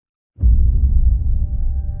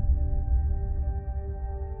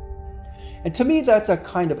And to me, that's a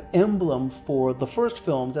kind of emblem for the first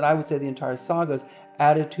films, and I would say the entire saga's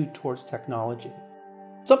attitude towards technology.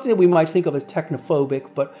 Something that we might think of as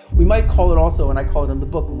technophobic, but we might call it also, and I call it in the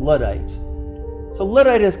book, Luddite. So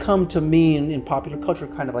Luddite has come to mean in popular culture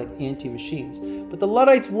kind of like anti-machines. But the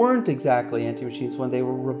Luddites weren't exactly anti-machines when they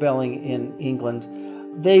were rebelling in England.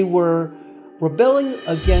 They were rebelling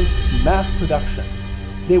against mass production.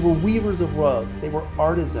 They were weavers of rugs. They were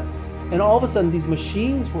artisans. And all of a sudden, these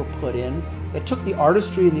machines were put in that took the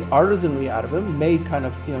artistry and the artisanry out of them, made kind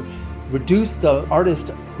of, reduced the artist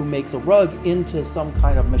who makes a rug into some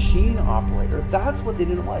kind of machine operator. That's what they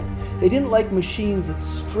didn't like. They didn't like machines that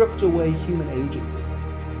stripped away human agency.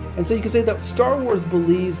 And so you can say that Star Wars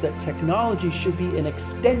believes that technology should be an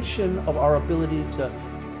extension of our ability to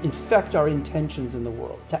infect our intentions in the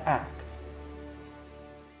world, to act.